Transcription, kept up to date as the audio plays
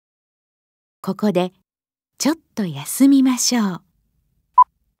ここでちょっと休みましょう。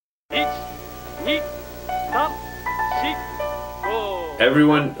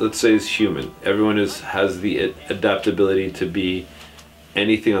Everyone, let's say, is human. Everyone has the adaptability to be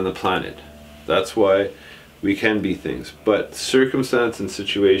anything on the planet. That's why we can be things. But circumstance and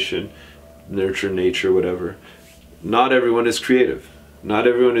situation, nurture, nature, whatever, not everyone is creative. Not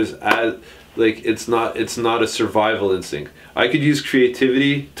everyone is as, like, it's not a survival instinct. I could use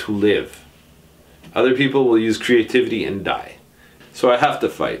creativity to live. Other people will use creativity and die. So I have to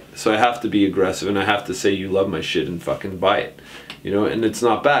fight. So I have to be aggressive and I have to say you love my shit and fucking buy it. You know, and it's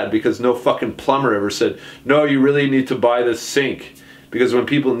not bad because no fucking plumber ever said, no, you really need to buy this sink. Because when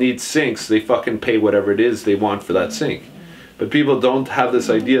people need sinks, they fucking pay whatever it is they want for that sink. But people don't have this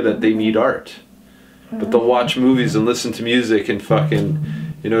idea that they need art. But they'll watch movies and listen to music and fucking,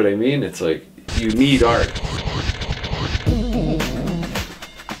 you know what I mean? It's like, you need art.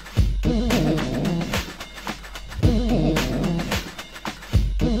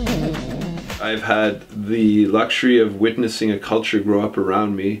 I've had the luxury of witnessing a culture grow up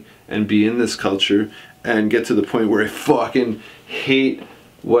around me and be in this culture and get to the point where I fucking hate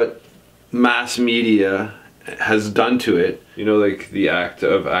what mass media has done to it. You know, like the act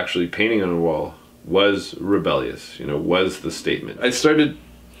of actually painting on a wall was rebellious, you know, was the statement. I started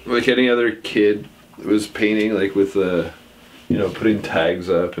like any other kid was painting, like with you know, putting tags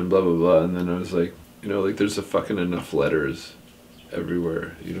up and blah blah blah, and then I was like, you know, like there's a fucking enough letters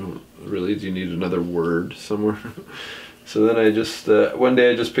everywhere. You don't really, do you need another word somewhere? So then I just one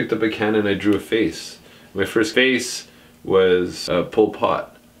day I just picked up a can and I drew a face. My first face was Pol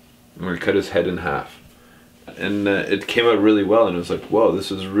Pot, where I cut his head in half, and it came out really well, and I was like, whoa,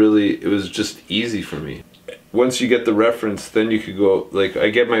 this is really, it was just easy for me. Once you get the reference, then you could go, like, I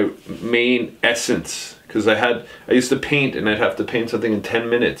get my main essence, because I used to paint and I'd have to paint something in 10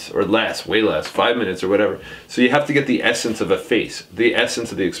 minutes or less, way less, 5 minutes or whatever. So you have to get the essence of a face, the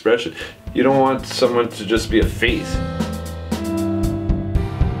essence of the expression. You don't want someone to just be a face.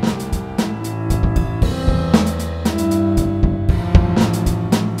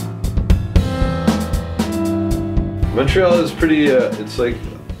 Montreal is pretty, it's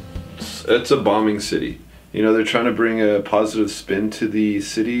a bombing city. You know, they're trying to bring a positive spin to the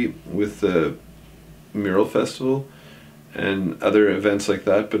city with the mural festival and other events like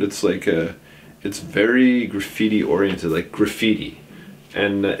that, but it's like it's very graffiti oriented, like graffiti,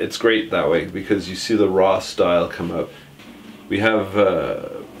 and it's great that way because you see the raw style come up. We have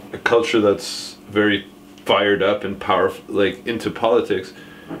a culture that's very fired up and powerful, like into politics,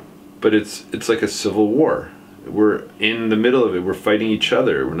 but it's like a civil war. We're in the middle of it. We're fighting each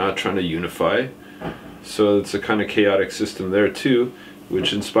other. We're not trying to unify. So it's a kind of chaotic system there too,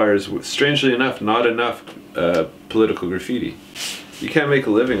 which inspires, strangely enough, not enough political graffiti. You can't make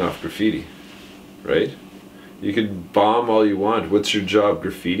a living off graffiti, right? You could bomb all you want. What's your job?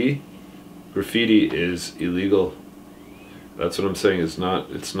 Graffiti? Graffiti is illegal. That's what I'm saying. It's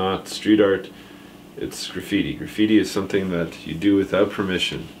not street art, it's graffiti. Graffiti is something that you do without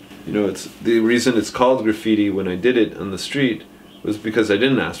permission. You know, it's the reason it's called graffiti when I did it on the street was because I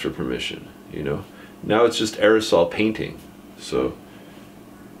didn't ask for permission, you know. Now it's just aerosol painting. So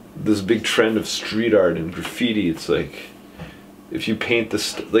this big trend of street art and graffiti, it's like if you paint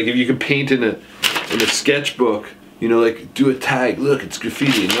like if you could paint in a sketchbook, you know, like do a tag, look, it's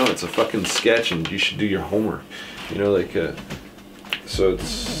graffiti. No, it's a fucking sketch and you should do your homework. You know, like so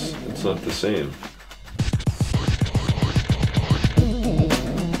it's not the same.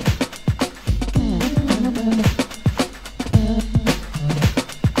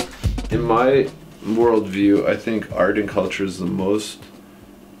 In my worldview, I think art and culture is the most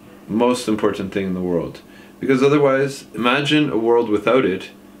important thing in the world. Because otherwise, imagine a world without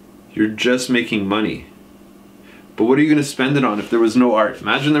it, you're just making money. But what are you going to spend it on if there was no art?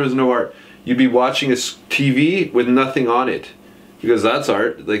 Imagine there was no art. You'd be watching a TV with nothing on it. Because that's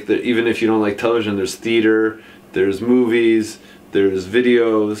art. Like even if you don't like television, there's theater, there's movies, there's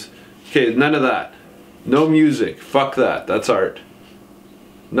videos. Okay, none of that. No music. Fuck that. That's art.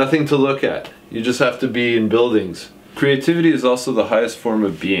 Nothing to look at. You just have to be in buildings. Creativity is also the highest form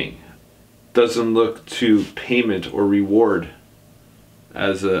of being. Doesn't look to payment or reward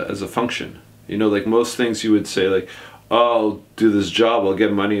as a function. You know, like most things you would say, like, oh, I'll do this job, I'll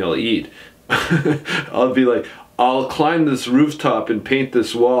get money, I'll eat. I'll be like, I'll climb this rooftop and paint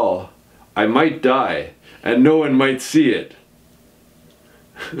this wall. I might die, and no one might see it.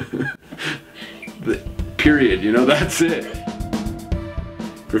 Period, you know, that's it.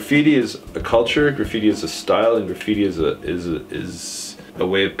 Graffiti is a culture, graffiti is a style, and graffiti is a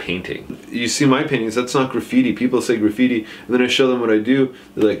way of painting. You see my paintings, that's not graffiti. People say graffiti, and then I show them what I do,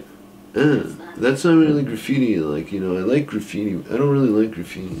 they're like, that's not really graffiti. Like, you know, I like graffiti. I don't really like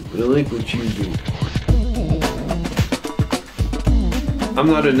graffiti, but I like what you do. I'm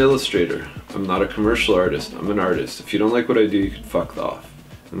not an illustrator. I'm not a commercial artist. I'm an artist. If you don't like what I do, you can fuck off.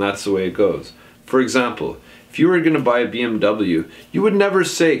 And that's the way it goes. For example, if you were going to buy a BMW, you would never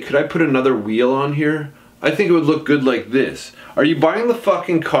say, could I put another wheel on here? I think it would look good like this. Are you buying the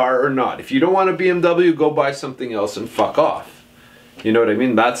fucking car or not? If you don't want a BMW, go buy something else and fuck off. You know what I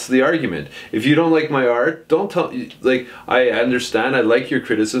mean? That's the argument. If you don't like my art, don't tell, like, I understand, I like your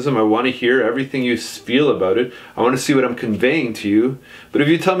criticism, I want to hear everything you feel about it, I want to see what I'm conveying to you, but if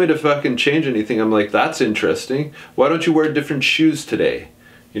you tell me to fucking change anything, I'm like, that's interesting, why don't you wear different shoes today?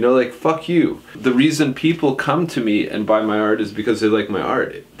 You know, like, fuck you. The reason people come to me and buy my art is because they like my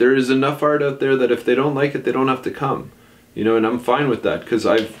art. There is enough art out there that if they don't like it, they don't have to come. You know, and I'm fine with that, because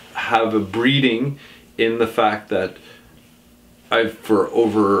I have a breeding in the fact that for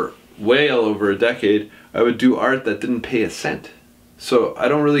well over a decade, I would do art that didn't pay a cent. So I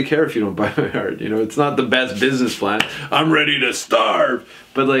don't really care if you don't buy my art. You know, it's not the best business plan. I'm ready to starve.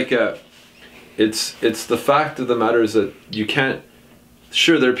 But like, it's the fact of the matter is that you can't.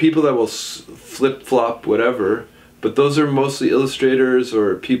 Sure, there are people that will flip flop whatever, but those are mostly illustrators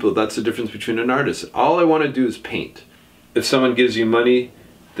or people. That's the difference between an artist. All I want to do is paint. If someone gives you money,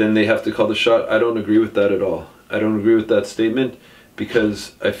 then they have to call the shot. I don't agree with that at all. I don't agree with that statement,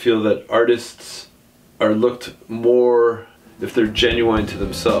 because I feel that artists are looked more if they're genuine to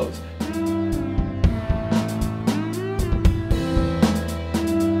themselves.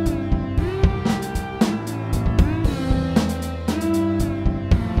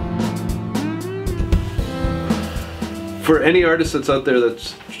 For any artist that's out there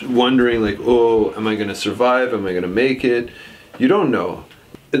that's wondering like, oh, am I gonna survive? Am I gonna make it? You don't know.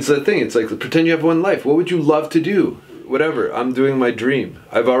 It's the thing, it's like, pretend you have one life. What would you love to do? Whatever, I'm doing my dream.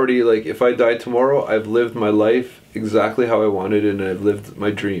 I've already, like, if I die tomorrow, I've lived my life exactly how I wanted and I've lived my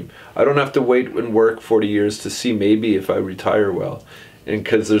dream. I don't have to wait and work 40 years to see maybe if I retire well. And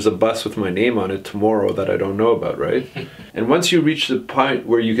because there's a bus with my name on it tomorrow that I don't know about, right? And once you reach the point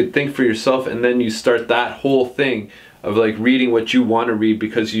where you could think for yourself and then you start that whole thing of like reading what you want to read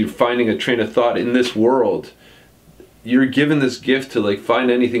because you're finding a train of thought in this world, you're given this gift to like find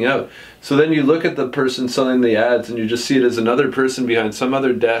anything out. So then you look at the person selling the ads and you just see it as another person behind some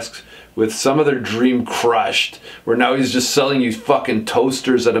other desk with some other dream crushed, where now he's just selling you fucking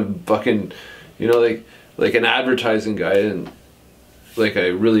toasters at a fucking, you know, like an advertising guy. And like, I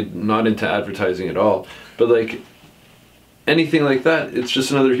really not into advertising at all, but like anything like that, it's just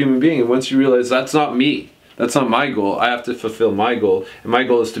another human being. And once you realize that's not me, that's not my goal, I have to fulfill my goal, and my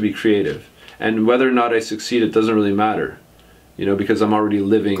goal is to be creative. And whether or not I succeed, it doesn't really matter, you know, because I'm already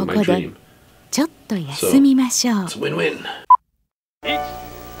living my dream. So, it's a win-win.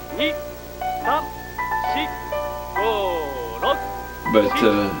 But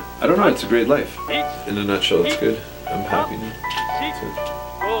I don't know, it's a great life. In a nutshell, it's good. I'm happy now.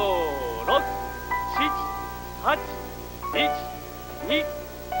 That's it.